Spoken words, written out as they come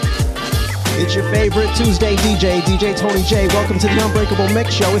It's your favorite Tuesday DJ Tony J. Welcome to the Unbreakable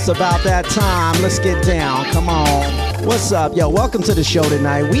Mix Show. It's about that time. Let's get down. Come on. What's up? Yo, welcome to the show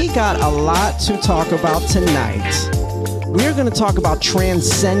tonight. We got a lot to talk about tonight. We're going to talk about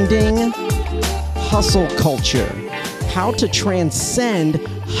transcending hustle culture. How to transcend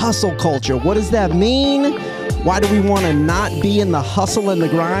hustle culture. What does that mean? Why do we want to not be in the hustle and the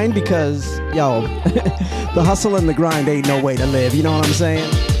grind? Because, yo, the hustle and the grind ain't no way to live. You know what I'm saying?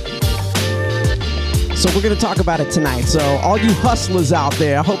 So we're going to talk about it tonight. So all you hustlers out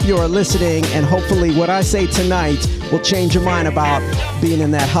there, I hope you are listening, and hopefully what I say tonight will change your mind about being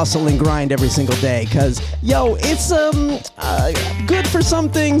in that hustle and grind every single day. Because, yo, it's good for some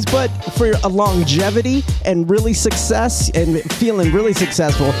things, but for a longevity and really success and feeling really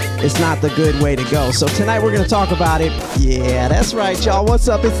successful, it's not the good way to go. So tonight we're going to talk about it. Yeah, that's right, y'all. What's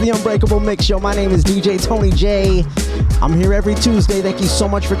up? It's the Unbreakable Mix Show. My name is DJ Tony J. I'm here every Tuesday. Thank you so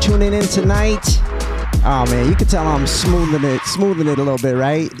much for tuning in tonight. Oh man, you can tell I'm smoothing it a little bit,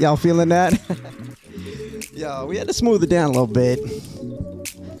 right? Y'all feeling that? Yo, we had to smooth it down a little bit.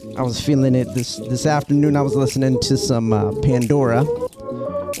 I was feeling it this afternoon. I was listening to some Pandora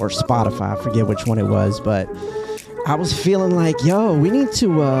or Spotify. I forget which one it was, but I was feeling like, yo, I need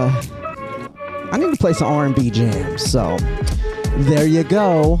to play some R&B jams. So there you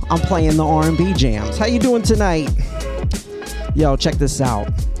go. I'm playing the R&B jams. How you doing tonight? Yo, check this out.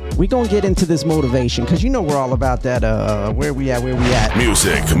 We gonna get into this motivation because you know we're all about that. Where we at?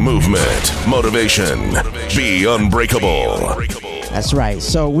 Music, movement, motivation. Be unbreakable. That's right.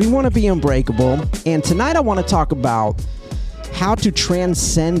 So we want to be unbreakable, and tonight I want to talk about how to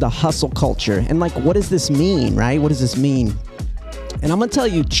transcend the hustle culture and like what does this mean, right? What does this mean? And I'm gonna tell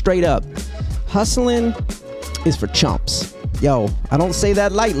you straight up, hustling is for chumps. Yo, I don't say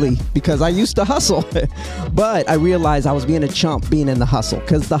that lightly because I used to hustle, but I realized I was being a chump being in the hustle.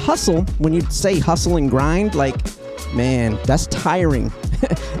 Because the hustle, when you say hustle and grind, like, man, that's tiring.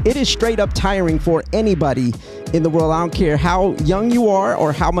 It is straight up tiring for anybody in the world. I don't care how young you are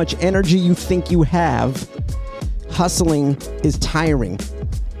or how much energy you think you have. Hustling is tiring.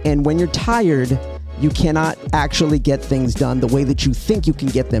 And when you're tired, you cannot actually get things done the way that you think you can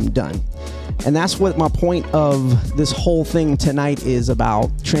get them done. And that's what my point of this whole thing tonight is about,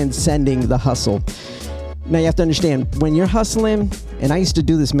 transcending the hustle. Now you have to understand, when you're hustling, and I used to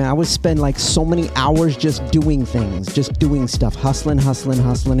do this, man, I would spend like so many hours just doing things, just doing stuff, hustling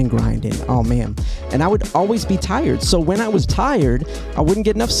and grinding. Oh man. And I would always be tired. So when I was tired, I wouldn't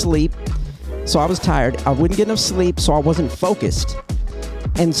get enough sleep. So I was tired. I wouldn't get enough sleep, so I wasn't focused.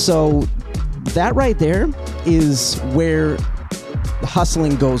 And so that right there is where the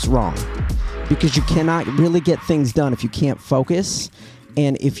hustling goes wrong. Because you cannot really get things done if you can't focus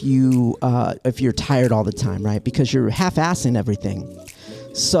and if you're tired all the time, right? Because you're half-assing everything.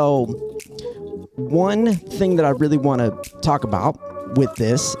 So one thing that I really want to talk about with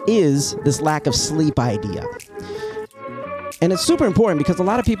this is this lack of sleep idea. And it's super important because a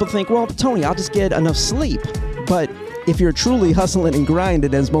lot of people think, well, Tony, I'll just get enough sleep. But if you're truly hustling and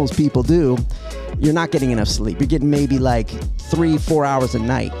grinding, as most people do, you're not getting enough sleep. You're getting maybe like 3-4 hours a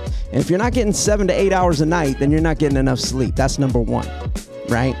night. And if you're not getting 7 to 8 hours a night, then you're not getting enough sleep. That's number one,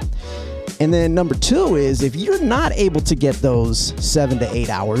 right? And then number two is if you're not able to get those 7 to 8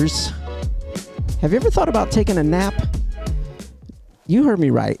 hours, have you ever thought about taking a nap? You heard me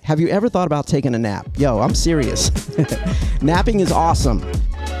right. Have you ever thought about taking a nap? Yo, I'm serious. Napping is awesome.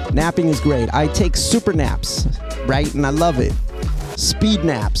 Napping is great. I take super naps, right? And I love it. Speed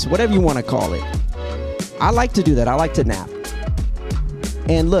naps, whatever you want to call it. I like to do that. I like to nap.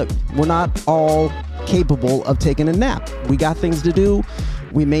 And look, we're not all capable of taking a nap. We got things to do.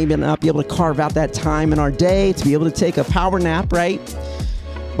 We may not be able to carve out that time in our day to be able to take a power nap, right?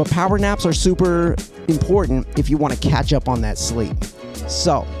 But power naps are super important if you want to catch up on that sleep.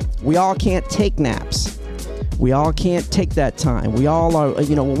 So we all can't take naps. We all can't take that time. We all are,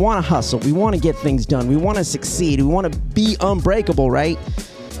 we want to hustle. We want to get things done. We want to succeed. We want to be unbreakable, right?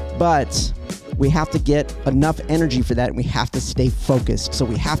 But we have to get enough energy for that, and we have to stay focused. So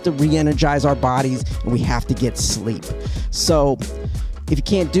we have to re-energize our bodies, and we have to get sleep. So if you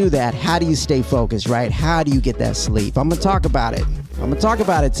can't do that, how do you stay focused, right? How do you get that sleep? I'm going to talk about it. I'm going to talk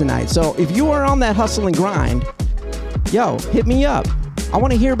about it tonight. So if you are on that hustle and grind, yo, hit me up. I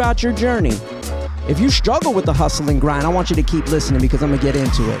want to hear about your journey. If you struggle with the hustle and grind, I want you to keep listening because I'm going to get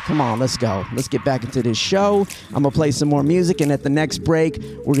into it. Come on, let's go. Let's get back into this show. I'm going to play some more music, and at the next break,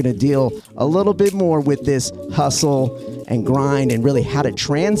 we're going to deal a little bit more with this hustle and grind and really how to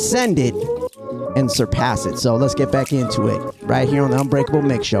transcend it and surpass it. So let's get back into it right here on the Unbreakable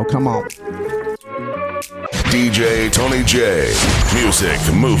Mix Show. Come on. DJ Tony J. Music,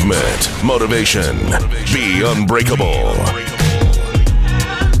 movement, motivation. Be unbreakable.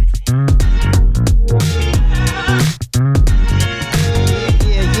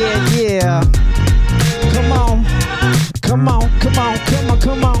 Yeah. Come on.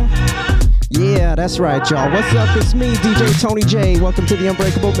 Yeah, that's right, y'all. What's up? It's me, DJ Tony J. Welcome to the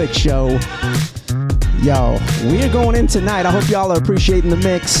Unbreakable Mix Show. Yo, we're going in tonight. I hope y'all are appreciating the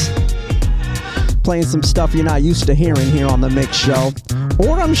mix. Playing some stuff you're not used to hearing here on the Mix Show.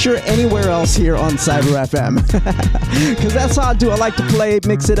 Or I'm sure anywhere else here on Cyber FM. Because that's how I do. I like to play,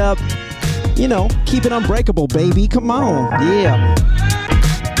 mix it up. You know, keep it unbreakable, baby. Come on. Yeah.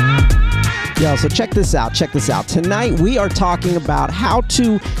 Yo, so check this out. Tonight we are talking about how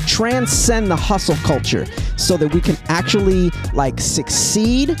to transcend the hustle culture so that we can actually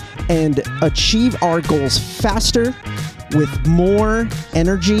succeed and achieve our goals faster with more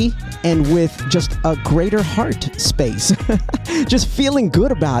energy and with just a greater heart space. Just feeling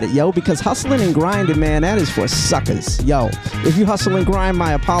good about it, yo, because hustling and grinding, man, that is for suckers. Yo, if you hustle and grind,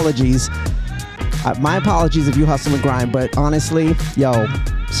 my apologies. My apologies if you hustle and grind, but honestly, yo,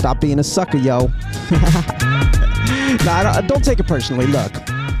 stop being a sucker, yo. Nah, don't take it personally. Look,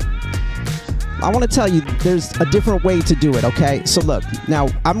 I want to tell you there's a different way to do it, okay? So look, now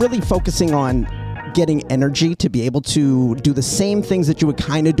I'm really focusing on getting energy to be able to do the same things that you would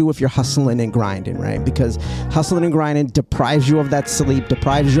kind of do if you're hustling and grinding, right? Because hustling and grinding deprives you of that sleep,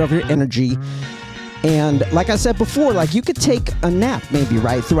 deprives you of your energy. And like I said before, you could take a nap maybe,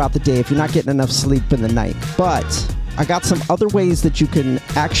 right, throughout the day if you're not getting enough sleep in the night. But I got some other ways that you can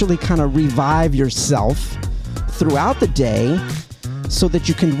actually kind of revive yourself throughout the day so that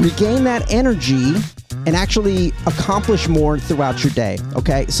you can regain that energy and actually accomplish more throughout your day,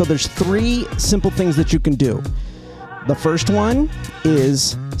 okay? So there's 3 simple things that you can do. The first one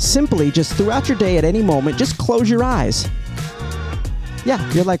is simply just throughout your day at any moment, just close your eyes. Yeah,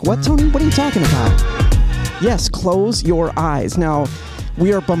 you're like, what, Tony? What are you talking about? Yes, close your eyes. Now,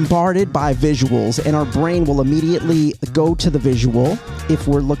 we are bombarded by visuals, and our brain will immediately go to the visual if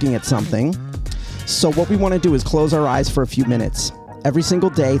we're looking at something. So what we want to do is close our eyes for a few minutes. Every single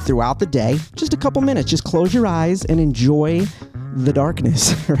day, throughout the day, just a couple minutes, just close your eyes and enjoy the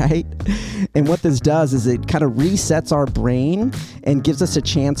darkness, right? And what this does is it kind of resets our brain and gives us a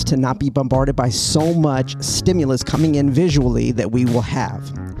chance to not be bombarded by so much stimulus coming in visually that we will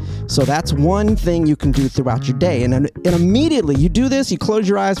have. So that's one thing you can do throughout your day. And immediately you do this, you close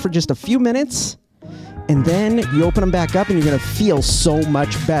your eyes for just a few minutes, and then you open them back up and you're going to feel so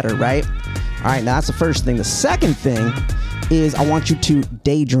much better, right? All right, now that's the first thing. The second thing is I want you to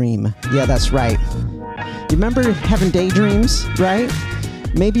daydream. Yeah, that's right. You remember having daydreams, right?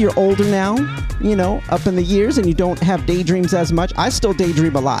 Maybe you're older now, up in the years, and you don't have daydreams as much. I still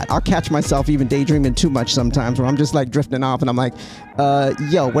daydream a lot. I'll catch myself even daydreaming too much sometimes where I'm just drifting off and I'm like,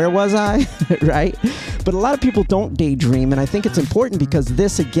 yo, where was I? Right? But a lot of people don't daydream, and I think it's important because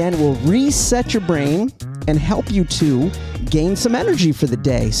this, again, will reset your brain and help you to gain some energy for the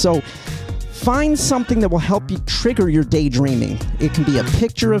day. So find something that will help you trigger your daydreaming. It can be a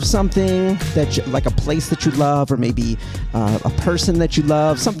picture of something like a place that you love, or maybe a person that you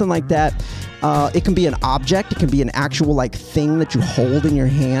love, something like that. It can be an object. It can be an actual thing that you hold in your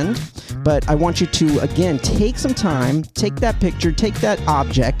hand. But I want you to, again, take some time, take that picture, take that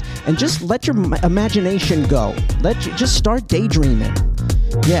object, and just let your imagination go. Just start daydreaming.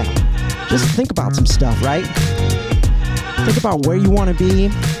 Yeah, just think about some stuff, right? Think about where you want to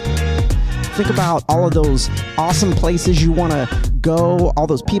be. Think about all of those awesome places you want to go, all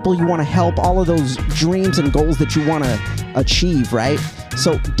those people you want to help, all of those dreams and goals that you want to achieve, right?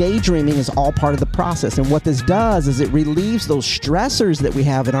 So daydreaming is all part of the process. And what this does is it relieves those stressors that we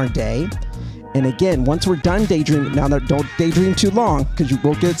have in our day. And again, once we're done daydreaming, now don't daydream too long because you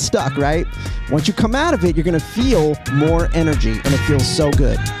will get stuck, right? Once you come out of it, you're going to feel more energy, and it feels so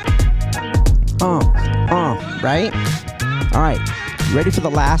good. Right? All right. Ready for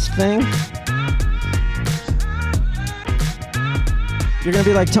the last thing? You're going to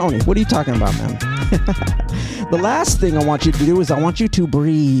be like, Tony, what are you talking about, man? The last thing I want you to do is I want you to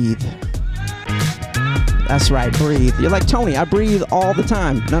breathe. That's right, breathe. You're like, Tony, I breathe all the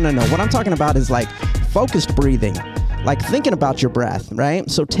time. No. What I'm talking about is focused breathing, thinking about your breath, right?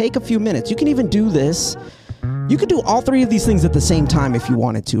 So take a few minutes. You can even do this. You could do all 3 of these things at the same time if you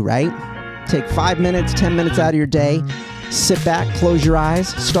wanted to, right? Take 5 minutes, 10 minutes out of your day. Sit back, close your eyes,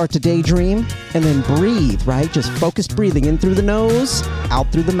 start to daydream, and then breathe, right? Just focused breathing in through the nose,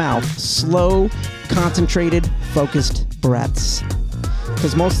 out through the mouth. Slow, concentrated, focused breaths.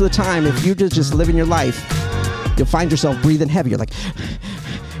 Because most of the time, if you're just living your life, you'll find yourself breathing heavy. You're like,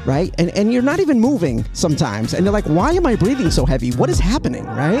 right? And you're not even moving sometimes. And you're like, why am I breathing so heavy? What is happening,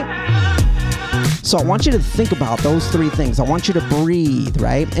 right? So I want you to think about those 3 things. I want you to breathe,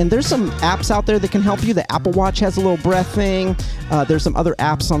 right? And there's some apps out there that can help you. The Apple Watch has a little breath thing. There's some other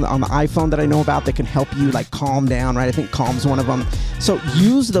apps on the iPhone that I know about that can help you like calm down, right? I think Calm's one of them. So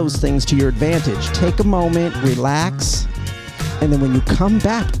use those things to your advantage. Take a moment, relax. And then when you come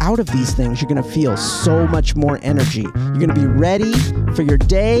back out of these things, you're going to feel so much more energy. You're going to be ready for your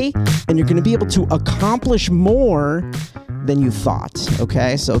day, and you're going to be able to accomplish more than you thought,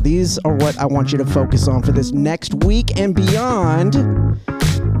 okay? So these are what I want you to focus on for this next week and beyond,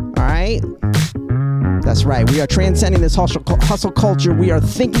 all right? That's right. We are transcending this hustle culture. We are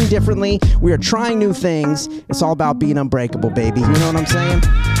thinking differently. We are trying new things. It's all about being unbreakable, baby. You know what I'm saying?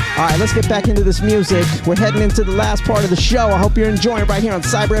 All right, let's get back into this music. We're heading into the last part of the show. I hope you're enjoying it right here on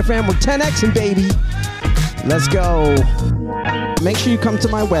Cyber FM. We're 10Xing, baby. Let's go. Make sure you come to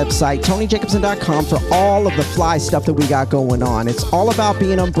my website, TonyJacobson.com, for all of the fly stuff that we got going on. It's all about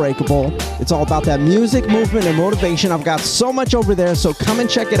being unbreakable. It's all about that music, movement, and motivation. I've got so much over there, so come and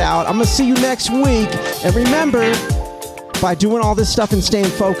check it out. I'm going to see you next week. And remember, by doing all this stuff and staying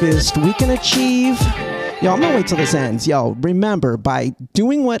focused, we can achieve... Yo, I'm going to wait till this ends. Yo, remember, by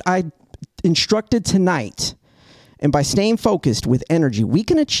doing what I instructed tonight, and by staying focused with energy, we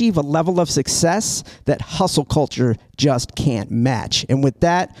can achieve a level of success that hustle culture just can't match. And with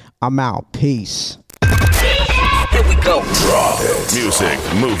that, I'm out. Peace. Here we go. Drop it. Music,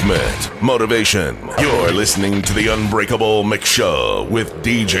 movement, motivation. You're listening to the Unbreakable Mix Show with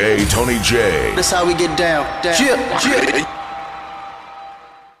DJ Tony J. That's how we get down. Chip.